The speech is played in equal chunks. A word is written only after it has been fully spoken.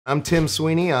I'm Tim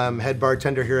Sweeney. I'm head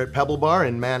bartender here at Pebble Bar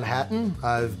in Manhattan.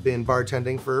 I've been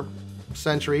bartending for a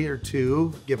century or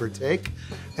two, give or take.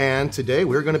 And today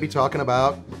we're going to be talking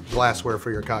about glassware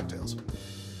for your cocktails.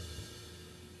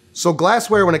 So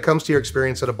glassware, when it comes to your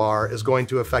experience at a bar, is going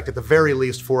to affect at the very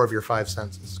least 4 of your 5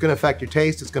 senses. It's going to affect your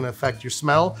taste, it's going to affect your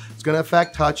smell, it's going to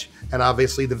affect touch, and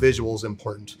obviously the visual is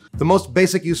important. The most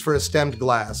basic use for a stemmed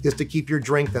glass is to keep your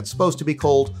drink that's supposed to be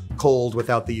cold, cold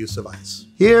without the use of ice.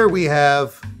 Here we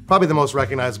have probably the most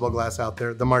recognizable glass out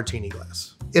there, the martini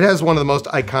glass. It has one of the most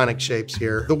iconic shapes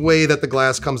here. The way that the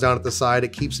glass comes down at the side,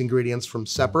 it keeps ingredients from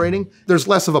separating. There's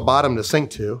less of a bottom to sink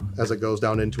to as it goes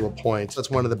down into a point. That's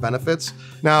one of the benefits.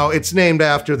 Now, it's named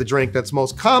after the drink that's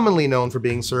most commonly known for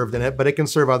being served in it, but it can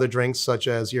serve other drinks such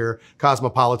as your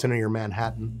Cosmopolitan or your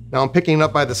Manhattan. Now, I'm picking it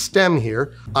up by the stem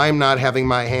here. I'm not having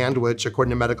my hand, which according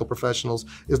to medical professionals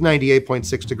is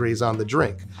 98.6 degrees on the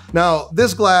drink. Now,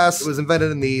 this glass was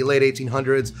invented in the late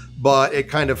 1800s, but it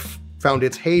kind of found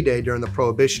its heyday during the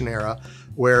Prohibition era,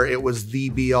 where it was the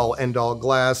be-all, end-all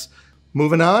glass.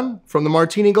 Moving on from the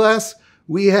martini glass,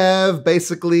 we have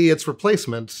basically its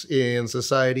replacement in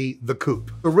society, the coupe.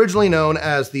 Originally known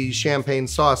as the champagne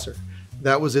saucer.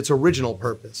 That was its original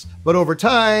purpose. But over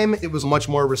time, it was much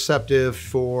more receptive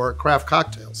for craft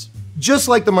cocktails. Just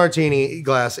like the martini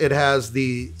glass, it has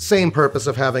the same purpose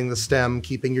of having the stem,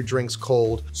 keeping your drinks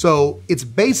cold. So its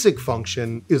basic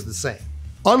function is the same.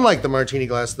 Unlike the martini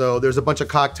glass though, there's a bunch of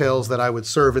cocktails that I would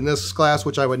serve in this glass,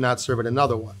 which I would not serve in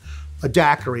another one. A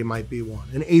daiquiri might be one,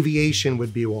 an aviation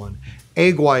would be one.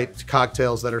 Egg white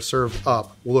cocktails that are served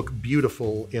up will look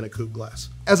beautiful in a coupe glass.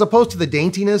 As opposed to the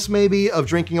daintiness maybe of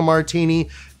drinking a martini,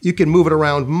 you can move it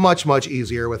around much, much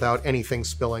easier without anything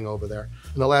spilling over there.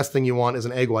 And the last thing you want is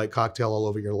an egg white cocktail all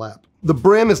over your lap. The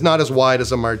brim is not as wide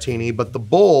as a martini, but the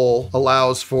bowl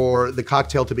allows for the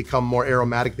cocktail to become more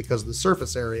aromatic because of the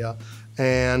surface area.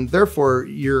 And therefore,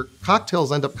 your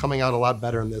cocktails end up coming out a lot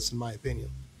better in this, in my opinion.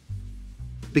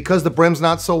 Because the brim's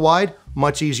not so wide,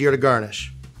 much easier to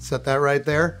garnish. Set that right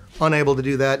there. Unable to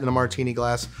do that in a martini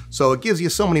glass. So it gives you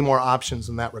so many more options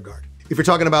in that regard. If you're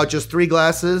talking about just 3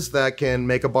 glasses that can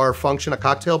make a bar function, a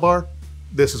cocktail bar,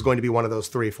 this is going to be one of those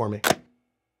 3 for me.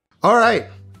 All right.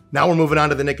 Now we're moving on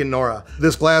to the Nick and Nora.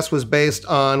 This glass was based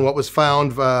on what was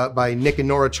found by Nick and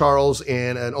Nora Charles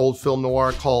in an old film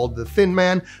noir called The Thin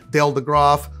Man. Dale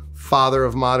DeGroff, father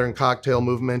of modern cocktail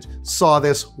movement, saw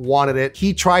this, wanted it.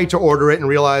 He tried to order it and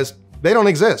realized they don't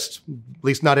exist, at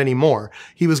least not anymore.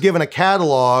 He was given a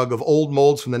catalog of old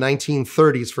molds from the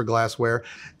 1930s for glassware,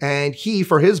 and he,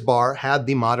 for his bar, had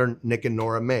the modern Nick and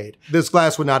Nora made. This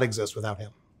glass would not exist without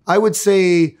him. I would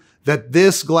say that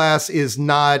this glass is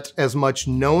not as much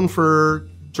known for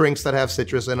drinks that have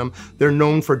citrus in them. They're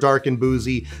known for dark and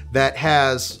boozy that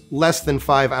has less than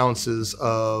 5 ounces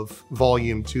of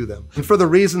volume to them. And for the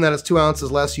reason that it's 2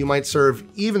 ounces less, you might serve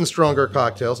even stronger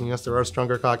cocktails, and yes, there are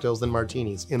stronger cocktails than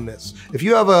martinis in this. If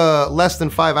you have a less than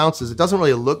 5 ounces, it doesn't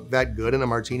really look that good in a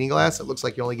martini glass. It looks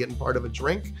like you're only getting part of a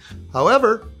drink.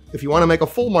 However, if you want to make a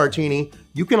full martini,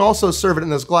 you can also serve it in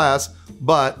this glass,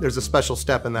 but there's a special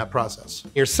step in that process.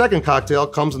 Your second cocktail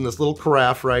comes in this little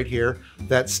carafe right here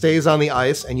that stays on the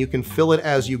ice, and you can fill it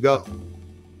as you go.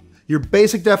 Your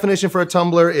basic definition for a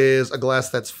tumbler is a glass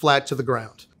that's flat to the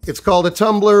ground. It's called a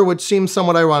tumbler, which seems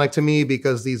somewhat ironic to me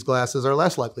because these glasses are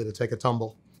less likely to take a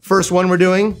tumble. First one we're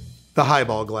doing, the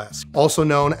highball glass, also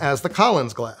known as the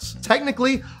Collins glass.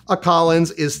 Technically, a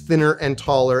Collins is thinner and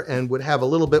taller and would have a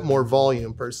little bit more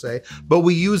volume per se, but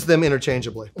we use them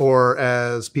interchangeably, or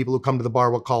as people who come to the bar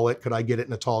will call it, could I get it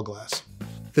in a tall glass?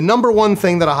 The number one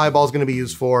thing that a highball is going to be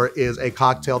used for is a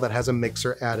cocktail that has a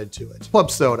mixer added to it.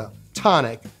 Club soda,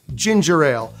 tonic, ginger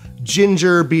ale,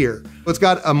 ginger beer. It's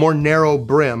got a more narrow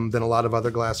brim than a lot of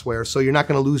other glassware, so you're not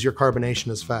going to lose your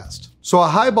carbonation as fast. So a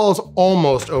highball is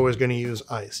almost always going to use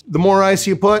ice. The more ice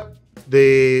you put,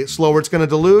 the slower it's going to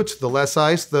dilute. The less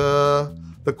ice, the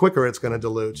quicker it's going to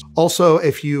dilute. Also,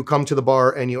 if you come to the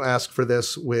bar and you ask for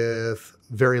this with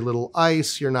very little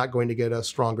ice, you're not going to get a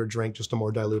stronger drink, just a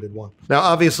more diluted one. Now,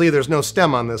 obviously, there's no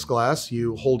stem on this glass.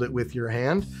 You hold it with your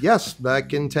hand. Yes, that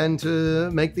can tend to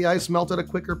make the ice melt at a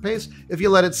quicker pace. If you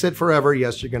let it sit forever,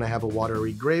 yes, you're gonna have a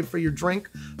watery grave for your drink,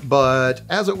 but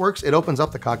as it works, it opens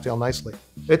up the cocktail nicely.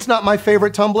 It's not my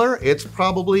favorite tumbler. It's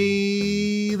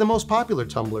probably the most popular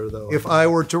tumbler, though. If I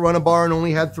were to run a bar and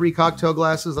only had 3 cocktail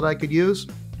glasses that I could use,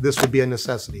 this would be a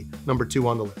necessity. Number 2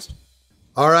 on the list.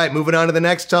 All right, moving on to the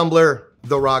next tumbler,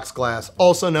 the rocks glass,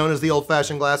 also known as the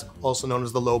old-fashioned glass, also known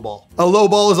as the low ball. A low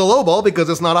ball is a low ball because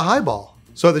it's not a high ball.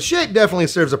 So the shape definitely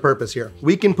serves a purpose here.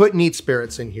 We can put neat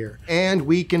spirits in here, and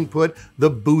we can put the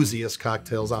booziest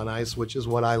cocktails on ice, which is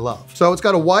what I love. So it's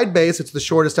got a wide base. It's the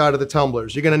shortest out of the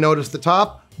tumblers. You're gonna notice the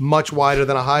top, much wider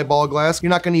than a highball glass. You're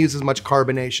not gonna use as much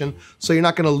carbonation, so you're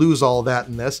not gonna lose all that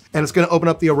in this, and it's gonna open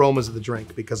up the aromas of the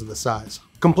drink because of the size.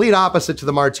 Complete opposite to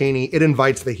the martini, it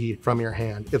invites the heat from your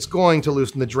hand. It's going to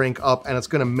loosen the drink up, and it's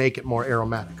gonna make it more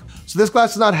aromatic. So this glass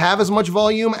does not have as much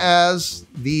volume as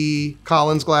the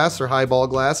Collins glass or highball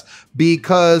glass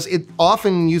because it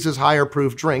often uses higher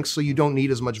proof drinks, so you don't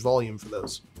need as much volume for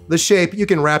those. The shape, you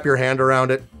can wrap your hand around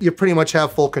it. You pretty much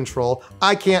have full control.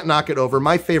 I can't knock it over.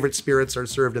 My favorite spirits are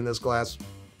served in this glass.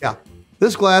 Yeah.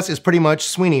 This glass is pretty much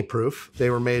Sweeney proof. They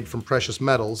were made from precious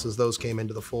metals as those came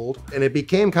into the fold, and it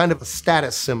became kind of a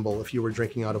status symbol if you were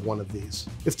drinking out of one of these.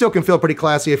 It still can feel pretty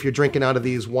classy if you're drinking out of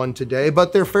these one today,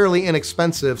 but they're fairly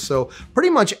inexpensive, so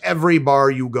pretty much every bar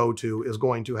you go to is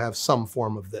going to have some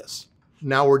form of this.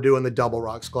 Now we're doing the double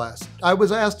rocks glass. I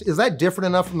was asked, is that different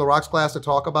enough from the rocks glass to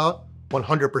talk about?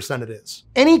 100% it is.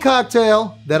 Any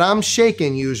cocktail that I'm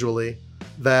shaking usually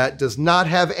that does not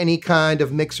have any kind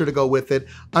of mixer to go with it,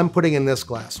 I'm putting in this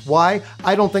glass. Why?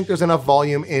 I don't think there's enough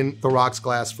volume in the rocks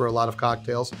glass for a lot of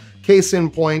cocktails. Case in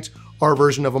point, our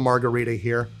version of a margarita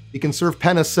here. You can serve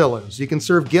penicillins. You can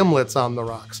serve gimlets on the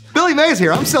rocks. Billy Mays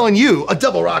here, I'm selling you a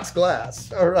double rocks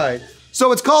glass. All right.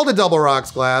 So it's called a double rocks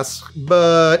glass,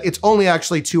 but it's only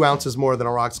actually 2 ounces more than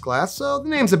a rocks glass, so the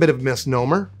name's a bit of a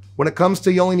misnomer. When it comes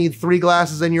to you only need 3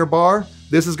 glasses in your bar,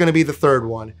 this is gonna be the 3rd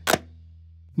one.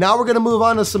 Now we're gonna move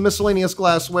on to some miscellaneous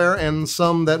glassware and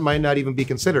some that might not even be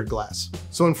considered glass.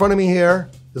 So in front of me here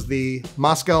is the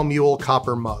Moscow Mule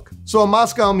copper mug. So a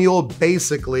Moscow Mule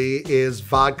basically is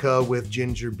vodka with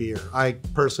ginger beer. I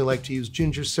personally like to use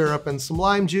ginger syrup and some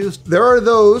lime juice. There are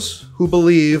those who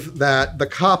believe that the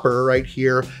copper right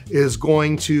here is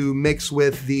going to mix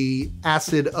with the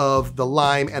acid of the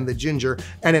lime and the ginger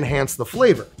and enhance the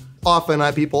flavor. Often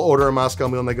people order a Moscow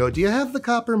Mule and they go, do you have the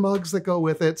copper mugs that go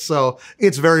with it? So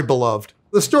it's very beloved.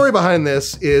 The story behind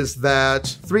this is that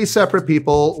 3 separate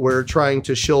people were trying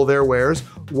to shill their wares.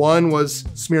 One was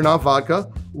Smirnoff vodka,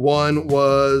 one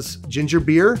was ginger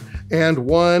beer, and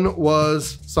one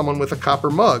was someone with a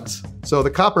copper mugs. So the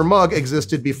copper mug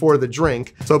existed before the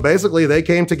drink. So basically they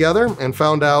came together and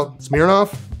found out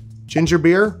Smirnoff, ginger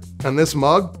beer, and this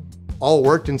mug all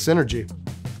worked in synergy.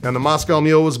 And the Moscow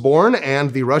Mule was born,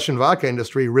 and the Russian vodka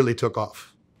industry really took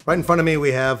off. Right in front of me,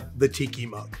 we have the tiki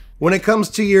mug. When it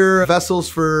comes to your vessels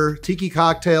for tiki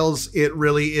cocktails, it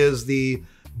really is the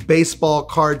baseball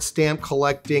card stamp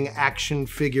collecting action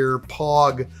figure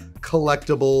pog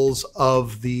collectibles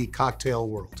of the cocktail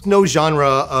world. No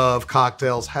genre of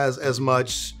cocktails has as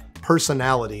much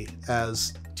personality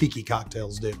as tiki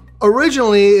cocktails do.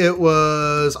 Originally, it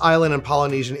was island and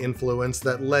Polynesian influence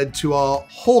that led to a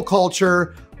whole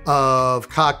culture of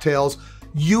cocktails,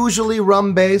 usually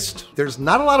rum-based. There's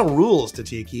not a lot of rules to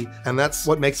tiki, and that's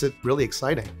what makes it really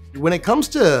exciting. When it comes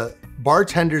to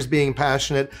bartenders being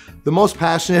passionate, the most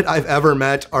passionate I've ever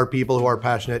met are people who are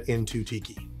passionate into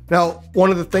tiki. Now,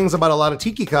 one of the things about a lot of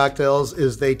tiki cocktails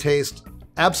is they taste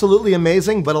absolutely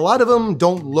amazing, but a lot of them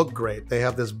don't look great. They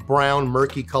have this brown,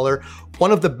 murky color.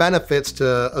 One of the benefits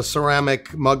to a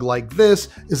ceramic mug like this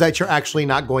is that you're actually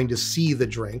not going to see the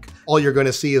drink. All you're going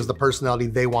to see is the personality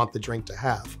they want the drink to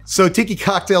have. So tiki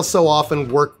cocktails so often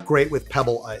work great with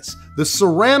pebble ice. The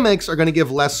ceramics are going to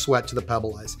give less sweat to the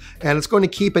pebble ice, and it's going to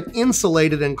keep it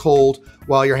insulated and cold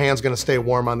while your hand's going to stay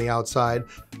warm on the outside.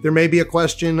 There may be a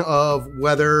question of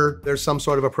whether there's some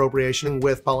sort of appropriation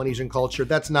with Polynesian culture.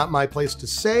 That's not my place to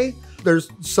say. There's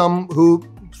some who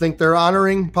think they're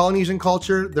honoring Polynesian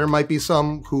culture. There might be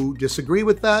some who disagree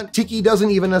with that. Tiki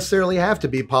doesn't even necessarily have to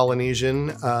be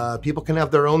Polynesian. People can have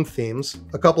their own themes.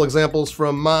 A couple examples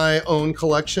from my own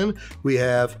collection. We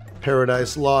have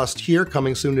Paradise Lost here,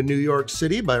 coming soon to New York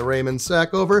City by Raymond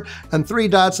Sackover, and 3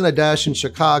 Dots and a Dash in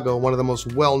Chicago, one of the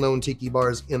most well-known tiki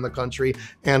bars in the country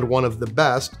and one of the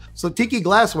best. So tiki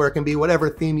glassware can be whatever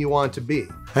theme you want to be.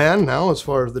 And now, as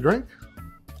far as the drink,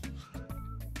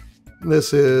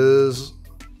 this is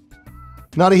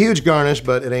not a huge garnish,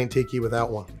 but it ain't tiki without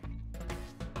one.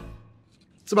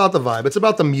 It's about the vibe, it's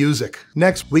about the music.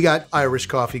 Next, we got Irish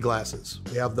coffee glasses.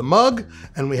 We have the mug,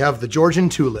 and we have the Georgian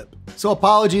tulip. So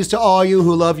apologies to all you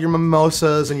who love your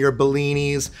mimosas and your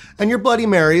Bellinis and your Bloody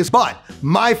Marys, but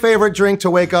my favorite drink to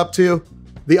wake up to,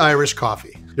 the Irish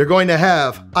coffee. You're going to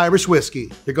have Irish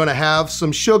whiskey. You're going to have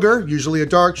some sugar, usually a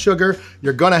dark sugar.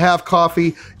 You're going to have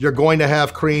coffee. You're going to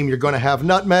have cream. You're going to have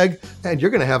nutmeg, and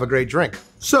you're going to have a great drink.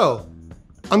 So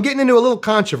I'm getting into a little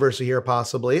controversy here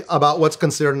possibly about what's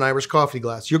considered an Irish coffee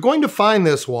glass. You're going to find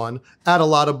this one at a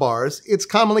lot of bars. It's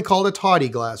commonly called a toddy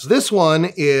glass. This one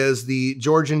is the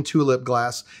Georgian tulip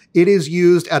glass. It is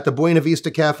used at the Buena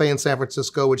Vista Cafe in San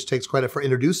Francisco, which takes credit for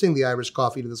introducing the Irish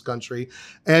coffee to this country,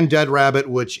 and Dead Rabbit,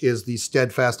 which is the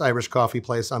steadfast Irish coffee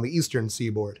place on the eastern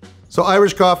seaboard. So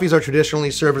Irish coffees are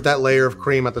traditionally served with that layer of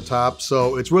cream at the top,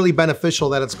 so it's really beneficial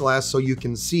that it's glass so you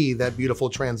can see that beautiful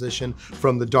transition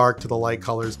from the dark to the light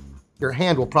colors. Your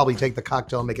hand will probably take the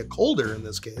cocktail and make it colder in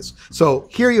this case. So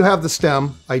here you have the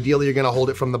stem. Ideally, you're gonna hold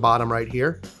it from the bottom right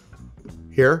here.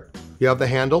 Here, you have the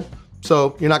handle.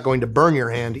 So you're not going to burn your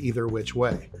hand either which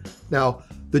way. Now,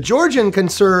 the Georgian can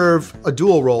serve a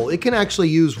dual role. It can actually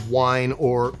use wine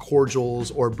or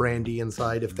cordials or brandy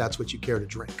inside if that's what you care to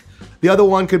drink. The other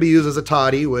one could be used as a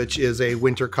toddy, which is a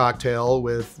winter cocktail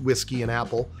with whiskey and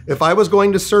apple. If I was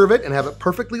going to serve it and have it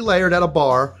perfectly layered at a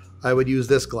bar, I would use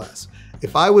this glass.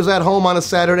 If I was at home on a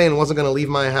Saturday and wasn't gonna leave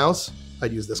my house,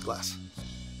 I'd use this glass.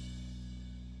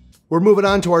 We're moving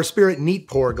on to our Spirit Neat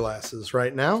Pour glasses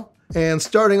right now. And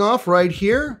starting off right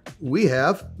here, we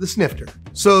have the snifter.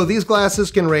 So these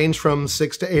glasses can range from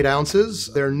 6 to 8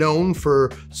 ounces. They're known for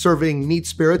serving neat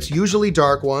spirits, usually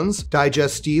dark ones,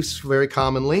 digestifs very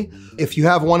commonly. If you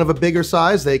have one of a bigger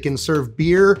size, they can serve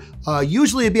beer.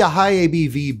 Usually it'd be a high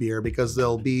ABV beer because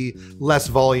there'll be less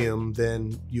volume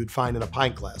than you'd find in a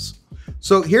pint glass.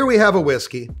 So here we have a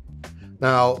whiskey.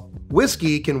 Now,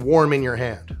 whiskey can warm in your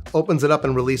hand, opens it up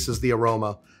and releases the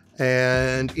aroma.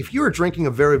 And if you are drinking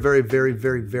a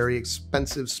very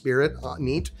expensive spirit,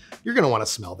 neat, you're gonna wanna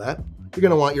smell that. You're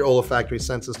gonna want your olfactory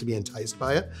senses to be enticed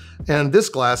by it. And this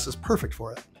glass is perfect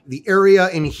for it. The area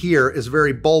in here is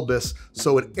very bulbous,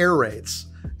 so it aerates.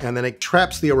 And then it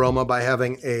traps the aroma by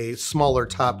having a smaller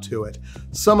top to it.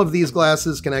 Some of these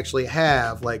glasses can actually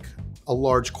have like a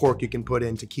large cork you can put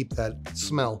in to keep that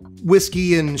smell.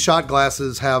 Whiskey and shot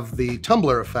glasses have the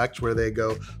tumbler effect where they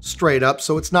go straight up,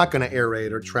 so it's not gonna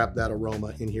aerate or trap that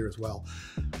aroma in here as well.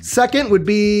 Second would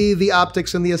be the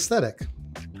optics and the aesthetic.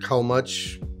 How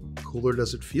much cooler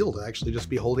does it feel to actually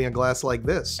just be holding a glass like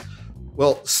this?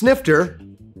 Well, snifter,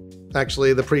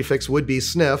 actually the prefix would be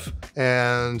sniff,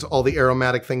 and all the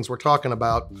aromatic things we're talking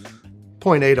about,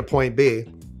 point A to point B,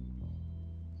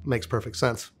 makes perfect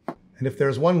sense. And if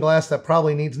there's one glass that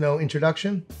probably needs no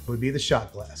introduction, it would be the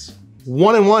shot glass.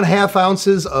 1 1/2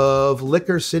 ounces of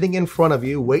liquor sitting in front of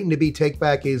you, waiting to be taken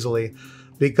back easily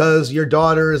because your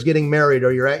daughter is getting married,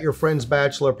 or you're at your friend's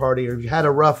bachelor party, or you had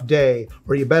a rough day,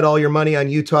 or you bet all your money on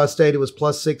Utah State. It was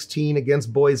plus 16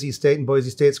 against Boise State, and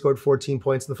Boise State scored 14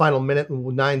 points in the final minute and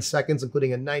 9 seconds,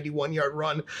 including a 91-yard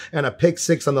run and a pick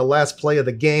 6 on the last play of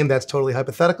the game. That's totally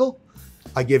hypothetical.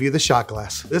 I give you the shot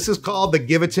glass. This is called the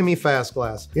Give It To Me Fast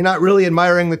glass. You're not really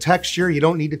admiring the texture. You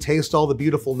don't need to taste all the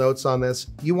beautiful notes on this.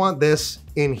 You want this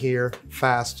in here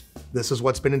fast. This is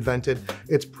what's been invented.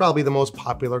 It's probably the most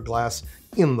popular glass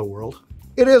in the world.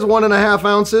 It is 1 1/2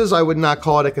 ounces. I would not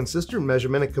call it a consistent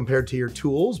measurement compared to your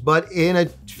tools, but in a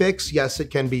fix, yes,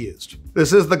 it can be used.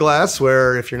 This is the glass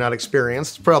where, if you're not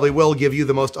experienced, probably will give you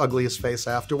the most ugliest face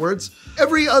afterwards.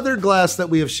 Every other glass that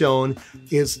we have shown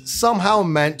is somehow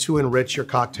meant to enrich your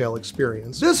cocktail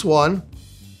experience. This one,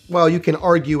 while you can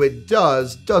argue it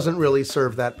doesn't really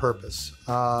serve that purpose.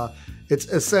 It's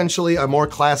essentially a more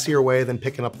classier way than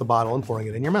picking up the bottle and pouring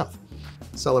it in your mouth.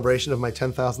 Celebration of my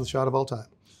 10,000th shot of all time.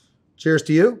 Cheers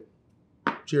to you.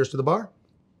 Cheers to the bar.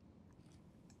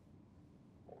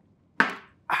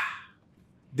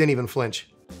 Didn't even flinch.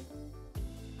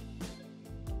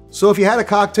 So if you had a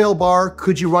cocktail bar,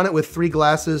 could you run it with 3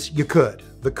 glasses? You could.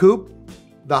 The coupe,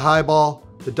 the highball,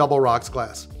 the double rocks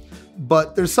glass.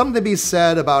 But there's something to be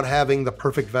said about having the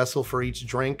perfect vessel for each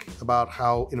drink, about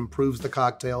how it improves the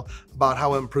cocktail, about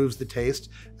how it improves the taste,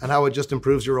 and how it just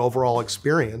improves your overall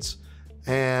experience.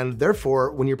 And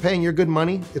therefore, when you're paying your good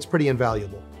money, it's pretty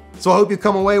invaluable. So I hope you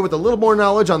come away with a little more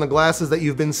knowledge on the glasses that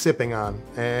you've been sipping on,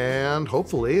 and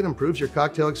hopefully it improves your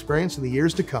cocktail experience in the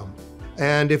years to come.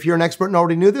 And if you're an expert and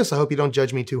already knew this, I hope you don't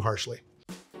judge me too harshly.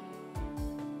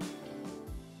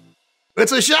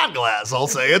 It's a shot glass, I'll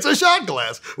say. It's a shot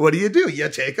glass. What do? You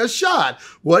take a shot.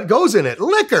 What goes in it?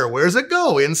 Liquor. Where's it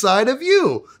go? Inside of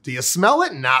you. Do you smell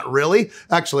it? Not really.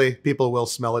 Actually, people will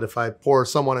smell it if I pour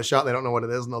someone a shot and they don't know what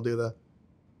it is, and they'll do the